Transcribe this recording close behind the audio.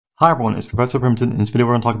Hi everyone, it's Professor Brimton. In this video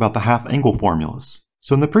we're going to talk about the half angle formulas.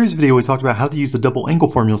 So in the previous video we talked about how to use the double angle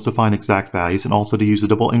formulas to find exact values and also to use the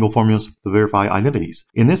double angle formulas to verify identities.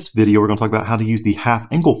 In this video we're going to talk about how to use the half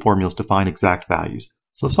angle formulas to find exact values.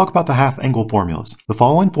 So let's talk about the half angle formulas. The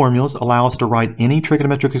following formulas allow us to write any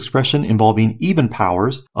trigonometric expression involving even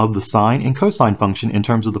powers of the sine and cosine function in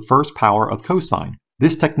terms of the first power of cosine.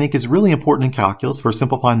 This technique is really important in calculus for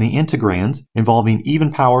simplifying the integrands involving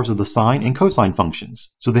even powers of the sine and cosine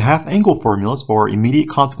functions. So the half angle formulas are immediate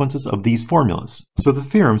consequences of these formulas. So the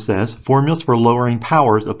theorem says formulas for lowering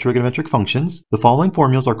powers of trigonometric functions. The following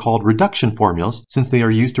formulas are called reduction formulas since they are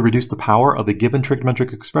used to reduce the power of a given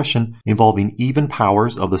trigonometric expression involving even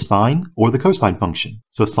powers of the sine or the cosine function.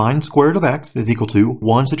 So sine squared of x is equal to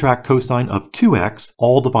 1 subtract cosine of 2x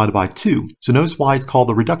all divided by 2. So notice why it's called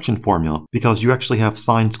the reduction formula, because you actually have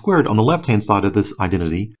sine squared on the left-hand side of this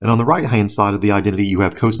identity, and on the right-hand side of the identity you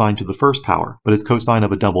have cosine to the first power, but it's cosine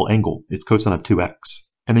of a double angle. It's cosine of 2x.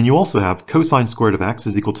 And then you also have cosine squared of x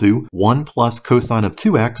is equal to 1 plus cosine of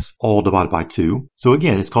 2x all divided by 2. So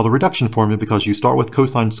again, it's called a reduction formula because you start with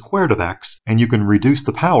cosine squared of x, and you can reduce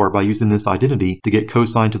the power by using this identity to get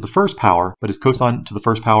cosine to the first power, but it's cosine to the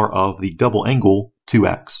first power of the double angle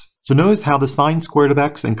 2x. So notice how the sine squared of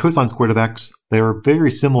x and cosine squared of x, they are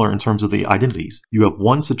very similar in terms of the identities. You have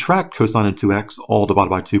 1 subtract cosine of 2x all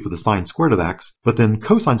divided by 2 for the sine squared of x, but then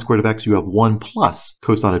cosine squared of x you have 1 plus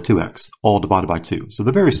cosine of 2x all divided by 2. So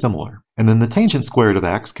they're very similar. And then the tangent squared of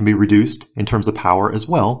x can be reduced in terms of power as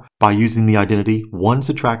well by using the identity 1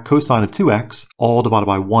 subtract cosine of 2x all divided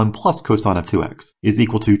by 1 plus cosine of 2x is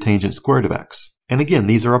equal to tangent squared of x. And again,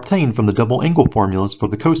 these are obtained from the double angle formulas for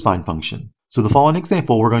the cosine function. So the following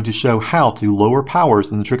example, we're going to show how to lower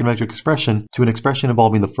powers in the trigonometric expression to an expression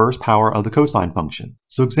involving the first power of the cosine function.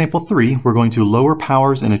 So example 3, we're going to lower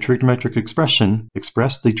powers in a trigonometric expression,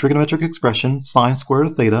 express the trigonometric expression sine squared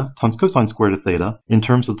of theta times cosine squared of theta in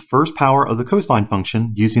terms of the first power of the cosine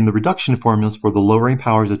function using the reduction formulas for the lowering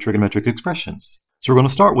powers of trigonometric expressions. So we're going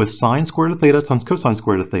to start with sine squared of theta times cosine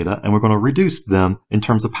squared of theta, and we're going to reduce them in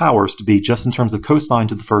terms of powers to be just in terms of cosine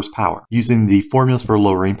to the first power, using the formulas for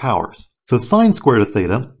lowering powers. So sine squared of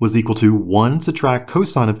theta was equal to 1 subtract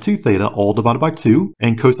cosine of 2 theta all divided by 2,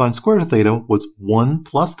 and cosine squared of theta was 1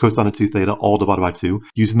 plus cosine of 2 theta all divided by 2,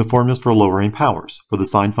 using the formulas for lowering powers, for the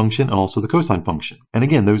sine function and also the cosine function. And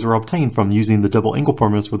again, those are obtained from using the double angle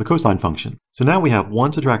formulas for the cosine function. So now we have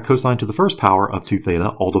 1 subtract cosine to the first power of 2 theta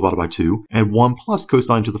all divided by 2, and 1 plus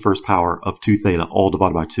cosine to the first power of 2 theta all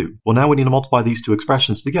divided by 2. Well, now we need to multiply these two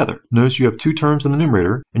expressions together. Notice you have 2 terms in the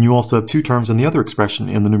numerator, and you also have 2 terms in the other expression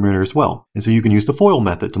in the numerator as well. And so you can use the FOIL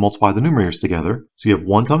method to multiply the numerators together. So you have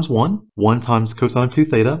 1 times 1, 1 times cosine of 2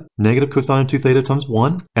 theta, negative cosine of 2 theta times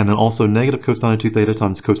 1, and then also negative cosine of 2 theta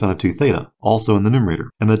times cosine of 2 theta, also in the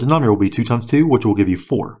numerator. And the denominator will be 2 times 2, which will give you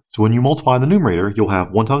 4. So when you multiply the numerator, you'll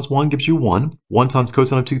have 1 times 1 gives you 1, 1 times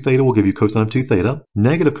cosine of 2 theta will give you cosine of 2 theta,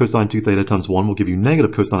 negative cosine of 2 theta times 1 will give you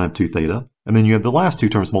negative cosine of 2 theta, and then you have the last 2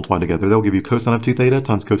 terms multiplied together. They'll give you cosine of 2 theta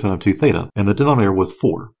times cosine of 2 theta, and the denominator was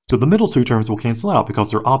 4. So the middle 2 terms will cancel out because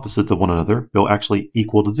they're opposites of one another. They'll actually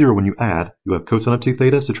equal to 0 when you add. You have cosine of 2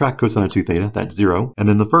 theta, subtract cosine of 2 theta, that's 0. And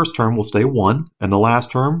then the first term will stay 1, and the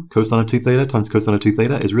last term, cosine of 2 theta times cosine of 2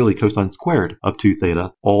 theta, is really cosine squared of 2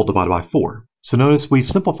 theta, all divided by 4. So notice we've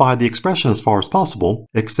simplified the expression as far as possible,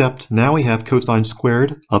 except now we have cosine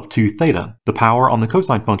squared of 2 theta. The power on the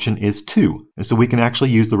cosine function is 2, and so we can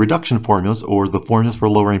actually use the reduction formulas or the formulas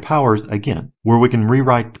for lowering powers again, where we can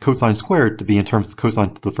rewrite the cosine squared to be in terms of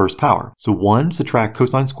cosine to the first power. So 1 subtract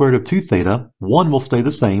cosine squared of 2 theta, 1 will stay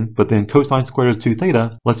the same, but then cosine squared of 2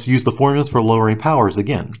 theta, let's use the formulas for lowering powers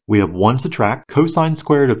again. We have 1 subtract cosine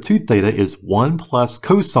squared of 2 theta is 1 plus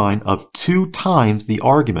cosine of 2 times the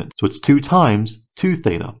argument. So it's 2 times 2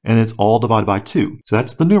 theta, and it's all divided by 2. So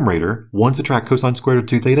that's the numerator. 1 subtract cosine squared of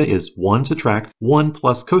 2 theta is 1 subtract 1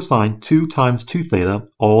 plus cosine 2 times 2 theta,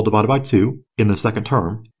 all divided by 2 in the second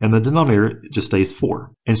term, and the denominator just stays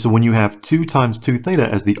 4. And so when you have 2 times 2 theta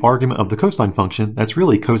as the argument of the cosine function, that's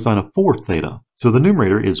really cosine of 4 theta. So the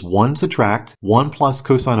numerator is 1 subtract 1 plus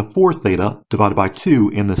cosine of 4 theta divided by 2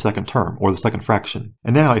 in the second term, or the second fraction.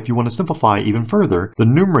 And now if you want to simplify even further, the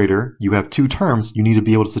numerator, you have 2 terms, you need to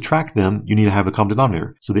be able to subtract them, you need to have a common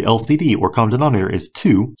denominator. So the LCD, or common denominator, is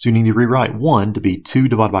 2, so you need to rewrite 1 to be 2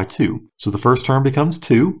 divided by 2. So the first term becomes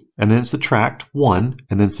 2, and then subtract 1,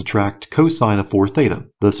 and then subtract cosine of 4 theta.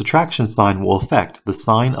 The subtraction sign will affect the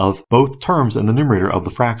sign of both terms in the numerator of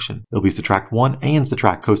the fraction. It'll be subtract 1 and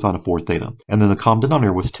subtract cosine of 4 theta. And then the common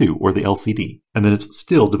denominator was 2, or the LCD. And then it's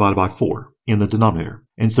still divided by 4. in the denominator.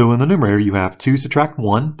 And so in the numerator, you have 2 subtract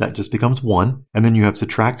 1, that just becomes 1. And then you have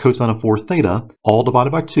subtract cosine of 4 theta, all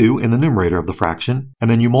divided by 2 in the numerator of the fraction. And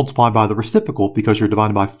then you multiply by the reciprocal because you're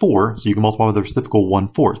divided by 4, so you can multiply by the reciprocal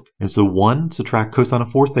 1/4. And so 1 subtract cosine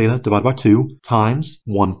of 4 theta divided by 2 times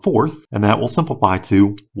 1/4, and that will simplify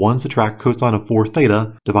to 1 subtract cosine of 4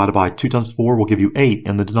 theta divided by 2 times 4 will give you 8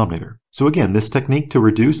 in the denominator. So again, this technique to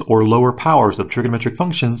reduce or lower powers of trigonometric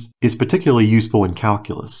functions is particularly useful in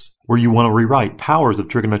calculus, where you want to rewrite powers of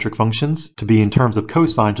trigonometric functions to be in terms of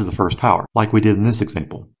cosine to the first power, like we did in this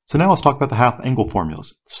example. So now let's talk about the half angle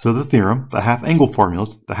formulas. So the theorem, the half angle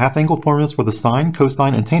formulas for the sine,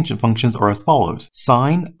 cosine, and tangent functions are as follows.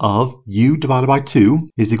 Sine of u divided by 2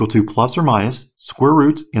 is equal to plus or minus square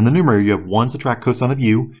root. In the numerator, you have 1 subtract cosine of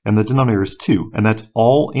u, and the denominator is 2. And that's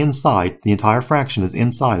all inside, the entire fraction is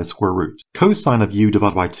inside a square root. Cosine of u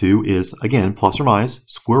divided by 2 is, again, plus or minus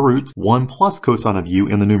square root 1 plus cosine of u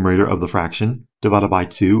in the numerator of the fraction, divided by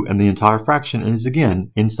 2, and the entire fraction is again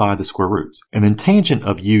inside the square root. And then tangent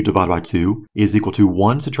of u divided by 2 is equal to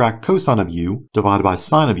 1 subtract cosine of u divided by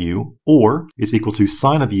sine of u, or is equal to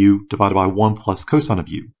sine of u divided by 1 plus cosine of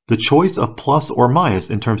u. The choice of plus or minus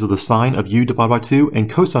in terms of the sine of u divided by 2 and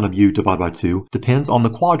cosine of u divided by 2 depends on the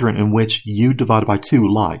quadrant in which u divided by 2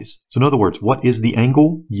 lies. So in other words, what is the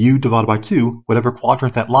angle u divided by 2? Whatever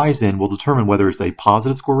quadrant that lies in will determine whether it's a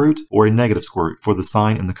positive square root or a negative square root for the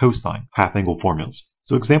sine and the cosine half angle formulas.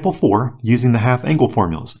 So example 4, using the half angle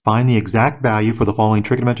formulas, find the exact value for the following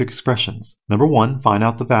trigonometric expressions. Number 1, find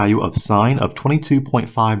out the value of sine of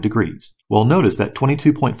 22.5 degrees. Well, notice that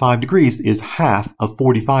 22.5 degrees is half of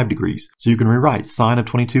 45 degrees. So you can rewrite sine of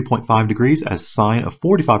 22.5 degrees as sine of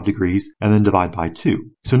 45 degrees and then divide by 2.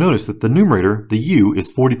 So notice that the numerator, the u,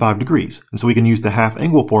 is 45 degrees. And so we can use the half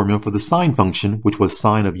angle formula for the sine function, which was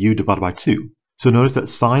sine of u divided by 2. So notice that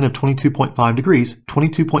sine of 22.5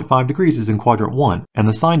 degrees is in quadrant 1, and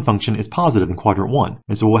the sine function is positive in quadrant 1.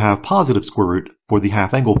 And so we'll have positive square root for the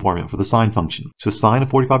half angle formula for the sine function. So sine of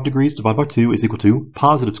 45 degrees divided by 2 is equal to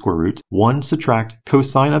positive square root 1 subtract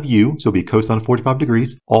cosine of u, so it'll be cosine of 45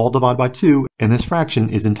 degrees, all divided by 2, and this fraction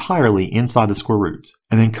is entirely inside the square root.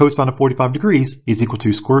 And then cosine of 45 degrees is equal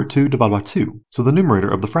to square root 2 divided by 2. So the numerator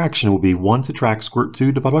of the fraction will be 1 subtract square root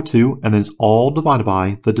 2 divided by 2, and then it's all divided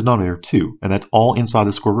by the denominator 2, and that's all inside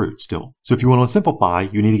the square root still. So if you want to simplify,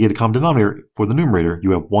 you need to get a common denominator for the numerator.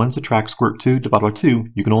 You have 1 subtract square root 2 divided by 2.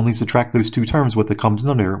 You can only subtract those two terms with the common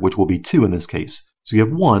denominator, which will be 2 in this case. So you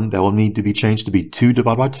have 1 that will need to be changed to be 2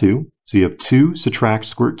 divided by 2. So you have 2 subtract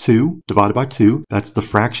square root 2 divided by 2. That's the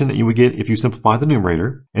fraction that you would get if you simplify the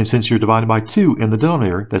numerator. And since you're divided by 2 in the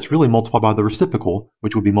denominator, that's really multiplied by the reciprocal,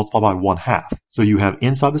 which would be multiplied by 1/2. So you have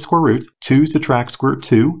inside the square root, 2 subtract square root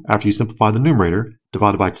 2 after you simplify the numerator,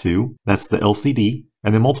 divided by 2. That's the LCD.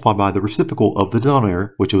 And then multiplied by the reciprocal of the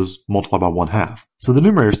denominator, which was multiplied by 1/2. So the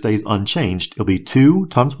numerator stays unchanged. It'll be 2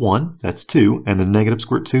 times 1, that's 2, and then negative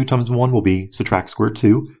square root 2 times 1 will be subtract square root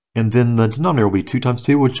 2. And then the denominator will be 2 times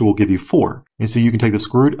 2, which will give you 4. And so you can take the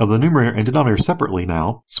square root of the numerator and denominator separately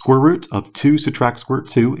now. Square root of 2 subtract square root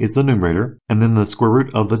 2 is the numerator. And then the square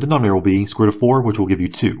root of the denominator will be square root of 4, which will give you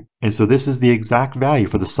 2. And so this is the exact value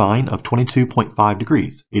for the sine of 22.5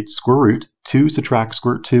 degrees. It's square root 2 subtract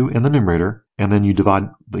square root 2 in the numerator, and then you divide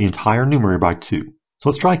the entire numerator by 2. So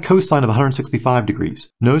let's try cosine of 165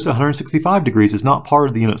 degrees. Notice that 165 degrees is not part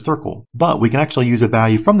of the unit circle, but we can actually use a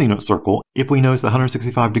value from the unit circle if we notice that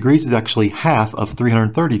 165 degrees is actually half of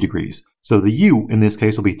 330 degrees. So the u in this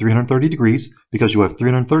case will be 330 degrees because you have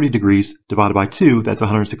 330 degrees divided by 2, that's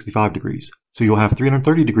 165 degrees. So you'll have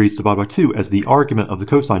 330 degrees divided by 2 as the argument of the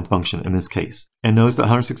cosine function in this case. And notice that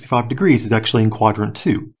 165 degrees is actually in quadrant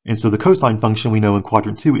 2. And so the cosine function we know in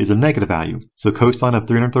quadrant 2 is a negative value. So cosine of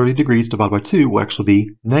 330 degrees divided by 2 will actually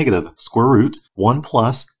be negative square root 1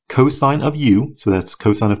 plus cosine of u, so that's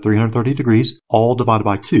cosine of 330 degrees, all divided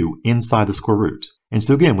by 2 inside the square root. And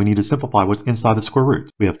so again, we need to simplify what's inside the square root.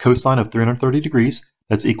 We have cosine of 330 degrees,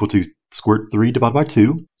 that's equal to square root 3 divided by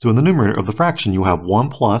 2. So in the numerator of the fraction, you'll have 1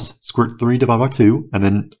 plus square root 3 divided by 2, and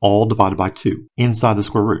then all divided by 2 inside the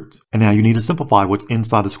square root. And now you need to simplify what's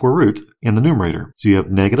inside the square root in the numerator. So you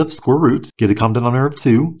have negative square root, get a common denominator of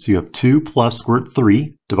 2. So you have 2 plus square root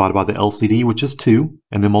 3 divided by the LCD, which is 2,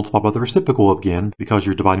 and then multiply by the reciprocal again because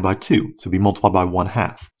you're dividing by 2. So it'll be multiplied by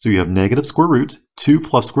 1/2. So you have negative square root 2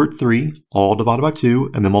 plus square root 3, all divided by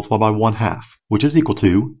 2, and then multiply by 1/2, which is equal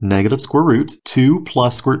to negative square root 2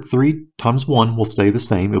 plus square root 3 2 times 1 will stay the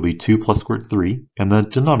same. It'll be 2 plus square root 3. And the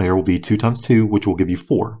denominator will be 2 times 2, which will give you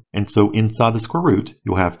 4. And so inside the square root,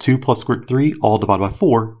 you'll have 2 plus square root 3 all divided by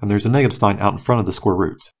 4. And there's a negative sign out in front of the square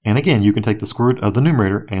root. And again, you can take the square root of the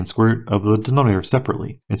numerator and square root of the denominator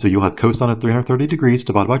separately. And so you'll have cosine of 330 degrees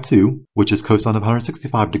divided by 2, which is cosine of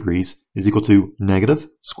 165 degrees, is equal to negative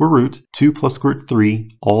square root 2 plus square root 3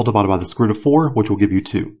 all divided by the square root of 4, which will give you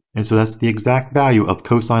 2. And so that's the exact value of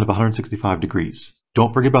cosine of 165 degrees.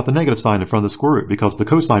 Don't forget about the negative sign in front of the square root because the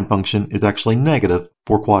cosine function is actually negative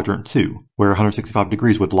for quadrant 2, where 165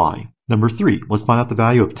 degrees would lie. Number 3, let's find out the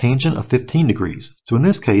value of tangent of 15 degrees. So in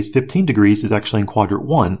this case, 15 degrees is actually in quadrant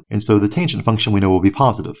 1, and so the tangent function we know will be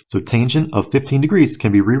positive. So tangent of 15 degrees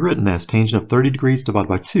can be rewritten as tangent of 30 degrees divided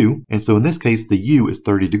by 2, and so in this case, the u is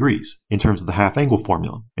 30 degrees in terms of the half angle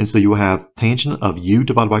formula. And so you will have tangent of u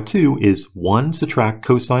divided by 2 is 1 subtract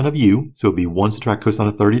cosine of u, so it will be 1 subtract cosine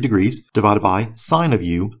of 30 degrees, divided by sine of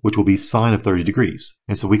u, which will be sine of 30 degrees.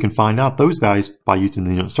 And so we can find out those values by using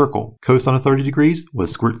the unit circle. Cosine of 30 degrees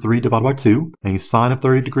was square root 3 divided by 2, and sine of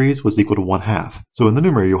 30 degrees was equal to 1/2. So in the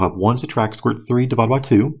numerator, you'll have 1 subtract square root 3 divided by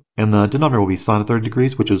 2, and the denominator will be sine of 30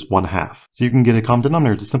 degrees, which is 1/2. So you can get a common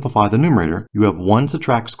denominator to simplify the numerator. You have 1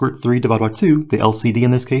 subtract square root 3 divided by 2. The LCD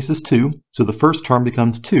in this case is 2, so the first term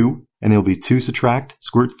becomes 2, and it'll be 2 subtract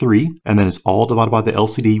square root 3, and then it's all divided by the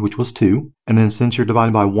LCD, which was 2. And then since you're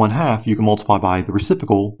dividing by 1/2, you can multiply by the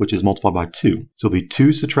reciprocal, which is multiplied by 2. So it'll be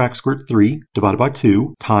 2 subtract square root 3 divided by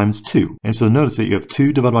 2 times 2. And so notice that you have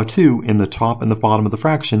 2 divided by 2 in the top and the bottom of the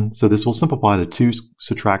fraction, so this will simplify to 2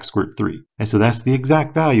 subtract square root 3. And so that's the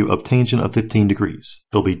exact value of tangent of 15 degrees.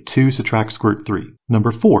 It'll be 2 subtract square root 3.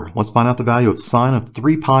 Number 4, let's find out the value of sine of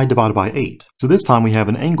 3 pi divided by 8. So this time we have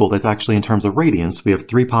an angle that's actually in terms of radians. We have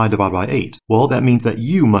 3 pi divided by 8. Well, that means that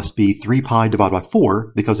u must be 3 pi divided by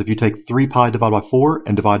 4, because if you take 3 pi divided by 4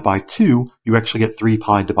 and divide by 2, you actually get 3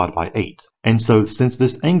 pi divided by 8. And so since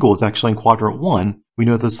this angle is actually in quadrant 1, we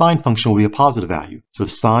know that the sine function will be a positive value. So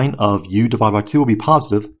sine of u divided by 2 will be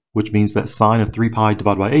positive, which means that sine of 3 pi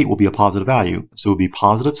divided by 8 will be a positive value. So it will be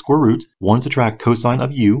positive square root 1 subtract cosine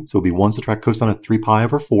of u, so it will be 1 subtract cosine of 3 pi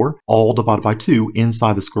over 4, all divided by 2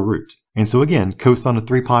 inside the square root. And so again, cosine of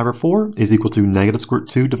 3 pi over 4 is equal to negative square root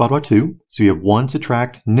 2 divided by 2. So you have 1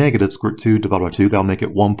 subtract negative square root 2 divided by 2. That'll make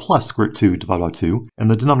it 1 plus square root 2 divided by 2.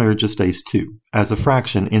 And the denominator just stays 2 as a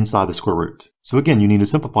fraction inside the square root. So again, you need to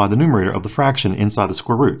simplify the numerator of the fraction inside the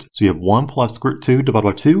square root. So you have 1 plus square root 2 divided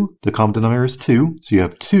by 2. The common denominator is 2. So you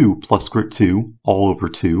have 2 plus square root 2 all over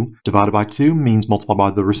 2. Divided by 2 means multiply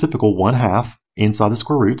by the reciprocal 1/2. Inside the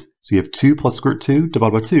square root, so you have 2 plus square root 2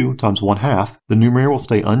 divided by 2 times 1/2. The numerator will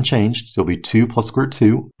stay unchanged, so it'll be 2 plus square root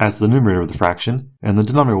 2 as the numerator of the fraction, and the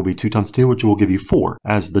denominator will be 2 times 2, which will give you 4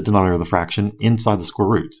 as the denominator of the fraction inside the square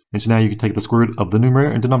root. And so now you can take the square root of the numerator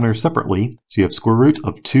and denominator separately, so you have square root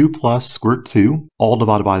of 2 plus square root 2, all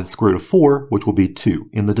divided by the square root of 4, which will be 2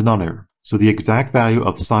 in the denominator. So the exact value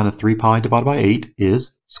of sine of 3 pi divided by 8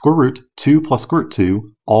 is square root 2 plus square root 2,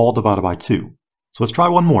 all divided by 2. So let's try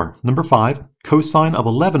one more. Number 5, cosine of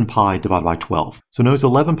 11 pi divided by 12. So notice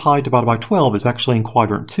 11 pi divided by 12 is actually in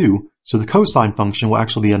quadrant 2, so the cosine function will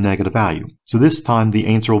actually be a negative value. So this time the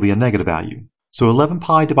answer will be a negative value. So 11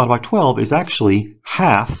 pi divided by 12 is actually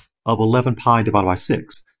half of 11 pi divided by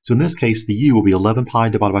 6. So in this case, the u will be 11 pi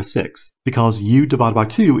divided by 6, because u divided by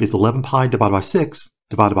 2 is 11 pi divided by 6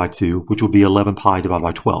 divided by 2, which will be 11 pi divided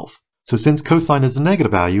by 12. So since cosine is a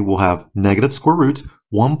negative value, we'll have negative square root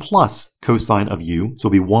 1 plus cosine of u, so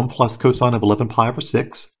it'll be 1 plus cosine of 11 pi over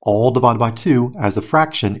 6, all divided by 2 as a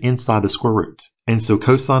fraction inside the square root. And so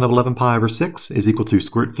cosine of 11 pi over 6 is equal to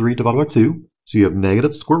square root 3 divided by 2. So you have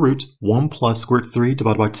negative square root 1 plus square root 3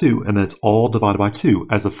 divided by 2, and that's all divided by 2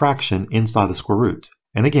 as a fraction inside the square root.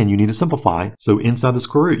 And again, you need to simplify. So inside the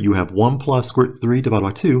square root, you have 1 plus square root 3 divided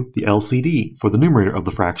by 2. The LCD for the numerator of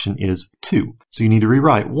the fraction is 2. So you need to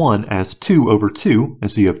rewrite 1 as 2 over 2.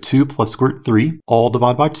 And so you have 2 plus square root 3, all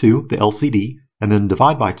divided by 2, the LCD. And then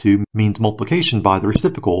divide by 2 means multiplication by the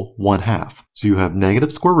reciprocal 1/2. So you have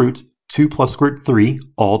negative square root 2 plus square root 3,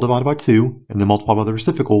 all divided by 2, and then multiply by the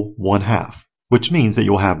reciprocal 1/2. Which means that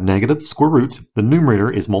you'll have negative square root. The numerator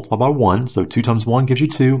is multiplied by 1, so 2 times 1 gives you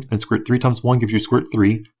 2, and square root 3 times 1 gives you square root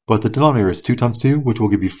 3, but the denominator is 2 times 2, which will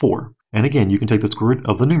give you 4. And again, you can take the square root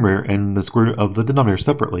of the numerator and the square root of the denominator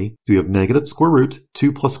separately. So you have negative square root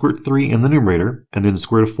 2 plus square root 3 in the numerator, and then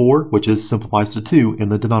square root of 4, which is simplifies to 2 in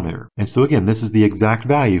the denominator. And so again, this is the exact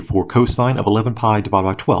value for cosine of 11 pi divided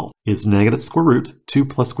by 12. It's negative square root 2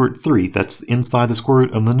 plus square root 3, that's inside the square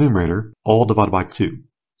root of the numerator, all divided by 2.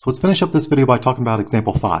 So let's finish up this video by talking about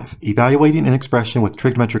example 5, evaluating an expression with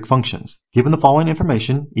trigonometric functions. Given the following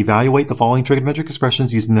information, evaluate the following trigonometric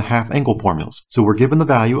expressions using the half angle formulas. So we're given the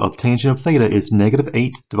value of tangent of theta is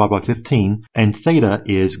 -8 divided by 15, and theta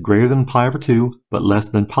is greater than pi over 2, but less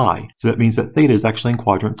than pi. So that means that theta is actually in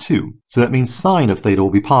quadrant 2. So that means sine of theta will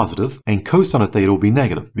be positive, and cosine of theta will be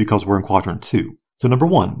negative, because we're in quadrant 2. So number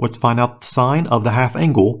 1, let's find out the sine of the half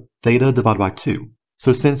angle, theta divided by 2.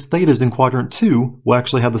 So since theta is in quadrant 2, we'll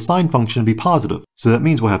actually have the sine function be positive. So that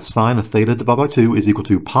means we'll have sine of theta divided by 2 is equal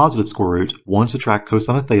to positive square root 1 subtract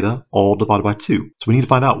cosine of theta, all divided by 2. So we need to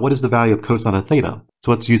find out what is the value of cosine of theta. So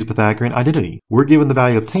let's use a Pythagorean identity. We're given the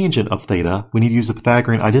value of tangent of theta. We need to use the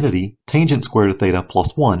Pythagorean identity. Tangent squared of theta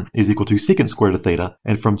plus 1 is equal to secant squared of theta.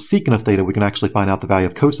 And from secant of theta, we can actually find out the value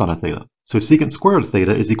of cosine of theta. So secant squared of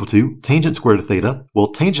theta is equal to tangent squared of theta. Well,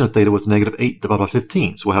 tangent of theta was -8 divided by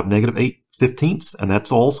 15. So we'll have -8/15, and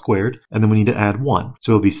that's all squared. And then we need to add 1.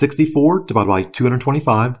 So it'll be 64 divided by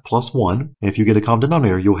 225 plus 1. And if you get a common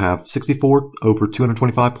denominator, you'll have 64 over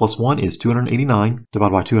 225 plus 1 is 289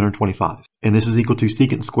 divided by 225. And this is equal to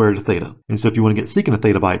secant squared of theta. And so if you want to get secant of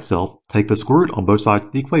theta by itself, take the square root on both sides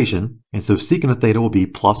of the equation. And so secant of theta will be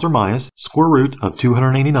plus or minus square root of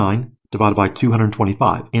 289 divided by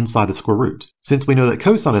 225 inside the square root. Since we know that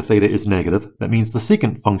cosine of theta is negative, that means the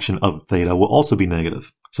secant function of theta will also be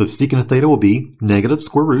negative. So secant of theta will be negative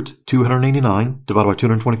square root 289 divided by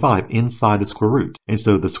 225 inside the square root. And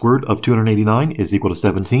so the square root of 289 is equal to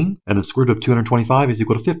 17, and the square root of 225 is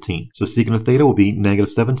equal to 15. So secant of theta will be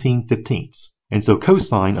 -17/15. And so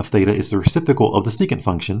cosine of theta is the reciprocal of the secant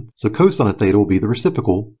function. So cosine of theta will be the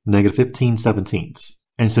reciprocal, -15/17.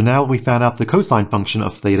 And so now we found out the cosine function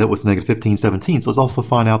of theta was -15/17. So let's also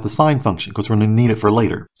find out the sine function, because we're going to need it for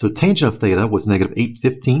later. So tangent of theta was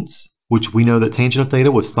 -8/15, which we know that tangent of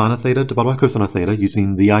theta was sine of theta divided by cosine of theta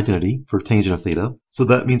using the identity for tangent of theta. So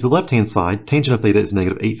that means the left-hand side, tangent of theta is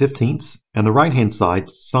 -8/15, and the right-hand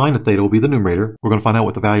side, sine of theta will be the numerator. We're going to find out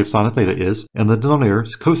what the value of sine of theta is, and the denominator,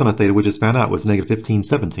 cosine of theta, we just found out was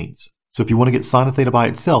 -15/17. So if you want to get sine of theta by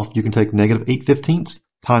itself, you can take -8/15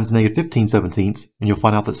 times -15/17, and you'll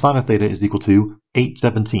find out that sine of theta is equal to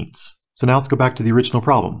 8/17. So now let's go back to the original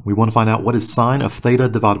problem. We want to find out what is sine of theta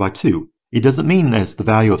divided by 2. It doesn't mean that it's the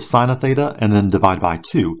value of sine of theta and then divide by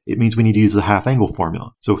 2. It means we need to use the half angle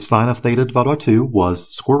formula. So sine of theta divided by 2 was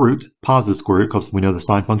square root, positive square root, because we know the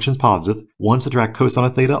sine function is positive. 1 subtract cosine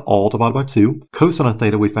of theta, all divided by 2. Cosine of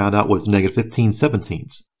theta we found out was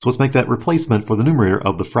 -15/17. So let's make that replacement for the numerator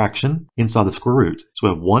of the fraction inside the square root. So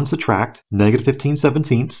we have 1 subtract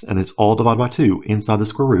 -15/17, and it's all divided by 2 inside the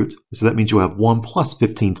square root. So that means you'll have 1 plus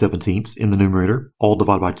 15/17 in the numerator, all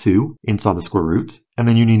divided by 2 inside the square root. And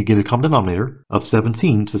then you need to get a common denominator of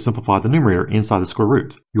 17 to simplify the numerator inside the square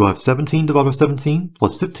root. You'll have 17 divided by 17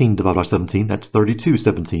 plus 15 divided by 17, that's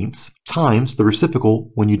 32/17, times the reciprocal.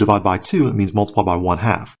 When you divide by 2, it means multiply by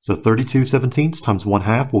 1/2. So 32/17 times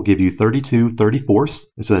 1/2 will give you 32/34.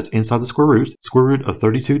 And so that's inside the square root. Square root of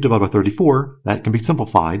 32 divided by 34, that can be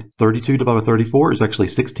simplified. 32 divided by 34 is actually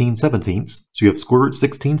 16/17. So you have square root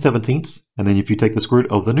 16/17. And then if you take the square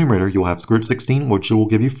root of the numerator, you'll have square root 16, which will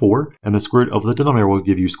give you 4. And the square root of the denominator will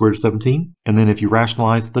give you square root of 17. And then if you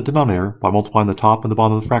rationalize the denominator by multiplying the top and the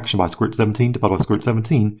bottom of the fraction by square root 17 divided by square root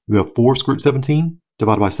 17, you have 4 square root 17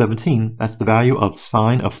 divided by 17. That's the value of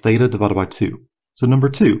sine of theta divided by 2. So number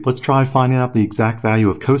 2, let's try finding out the exact value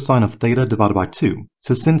of cosine of theta divided by 2.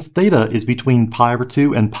 So since theta is between pi over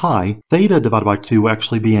 2 and pi, theta divided by 2 will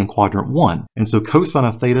actually be in quadrant 1. And so cosine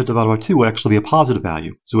of theta divided by 2 will actually be a positive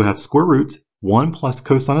value. So we have square root 1 plus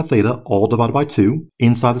cosine of theta, all divided by 2,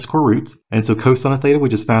 inside the square root. And so cosine of theta we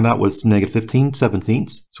just found out was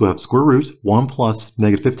 -15/17. So we have square root 1 plus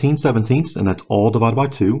 -15/17, and that's all divided by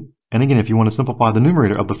 2. And again, if you want to simplify the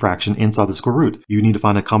numerator of the fraction inside the square root, you need to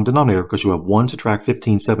find a common denominator because you have 1 subtract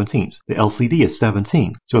 15/17. The LCD is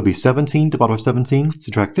 17. So it'll be 17 divided by 17,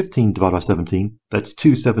 subtract 15 divided by 17. That's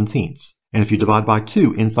 2/17. And if you divide by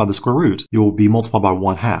 2 inside the square root, you will be multiplied by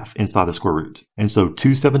 1/2 inside the square root. And so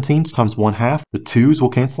 2/17 times 1/2, the 2's will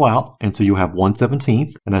cancel out, and so you have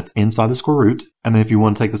 1/17, and that's inside the square root. And then if you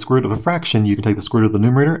want to take the square root of a fraction, you can take the square root of the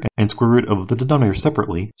numerator and square root of the denominator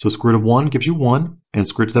separately. So square root of 1 gives you 1, and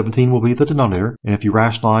square root of 17 will be the denominator. And if you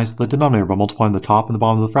rationalize the denominator by multiplying the top and the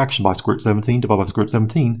bottom of the fraction by square root 17 divided by square root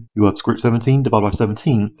 17, you have square root 17 divided by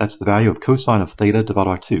 17. That's the value of cosine of theta divided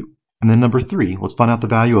by 2. And then number 3, let's find out the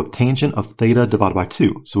value of tangent of theta divided by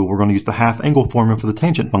 2. So we're going to use the half angle formula for the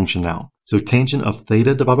tangent function now. So tangent of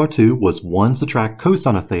theta divided by 2 was 1 subtract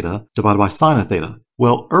cosine of theta divided by sine of theta.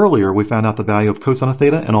 Well, earlier we found out the value of cosine of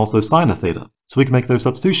theta and also sine of theta. So we can make those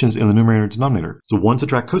substitutions in the numerator and denominator. So 1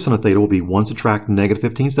 subtract cosine of theta will be 1 subtract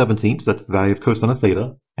 -15/17. That's the value of cosine of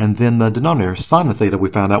theta. And then the denominator, sine of theta, we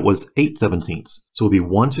found out was 8/17. So it would be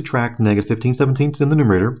 1 subtract negative 15/17 in the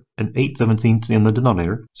numerator and 8/17 in the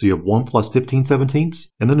denominator. So you have 1 plus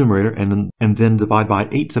 15/17 in the numerator and then divide by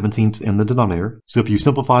 8/17 in the denominator. So if you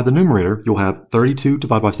simplify the numerator, you'll have 32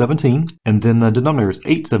 divided by 17, and then the denominator is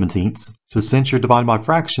 8/17. So since you're dividing by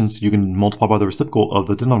fractions, you can multiply by the reciprocal of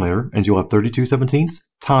the denominator, and you'll have 32/17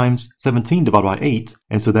 times 17 divided by 8,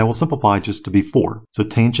 and so that will simplify just to be 4. So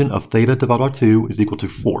tangent of theta divided by 2 is equal to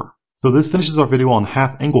 4. So this finishes our video on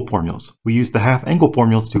half angle formulas. We use the half angle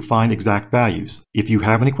formulas to find exact values. If you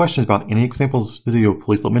have any questions about any examples of this video,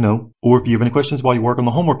 please let me know. Or if you have any questions while you work on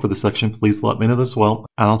the homework for this section, please let me know as well.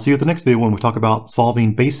 And I'll see you at the next video when we talk about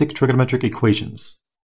solving basic trigonometric equations.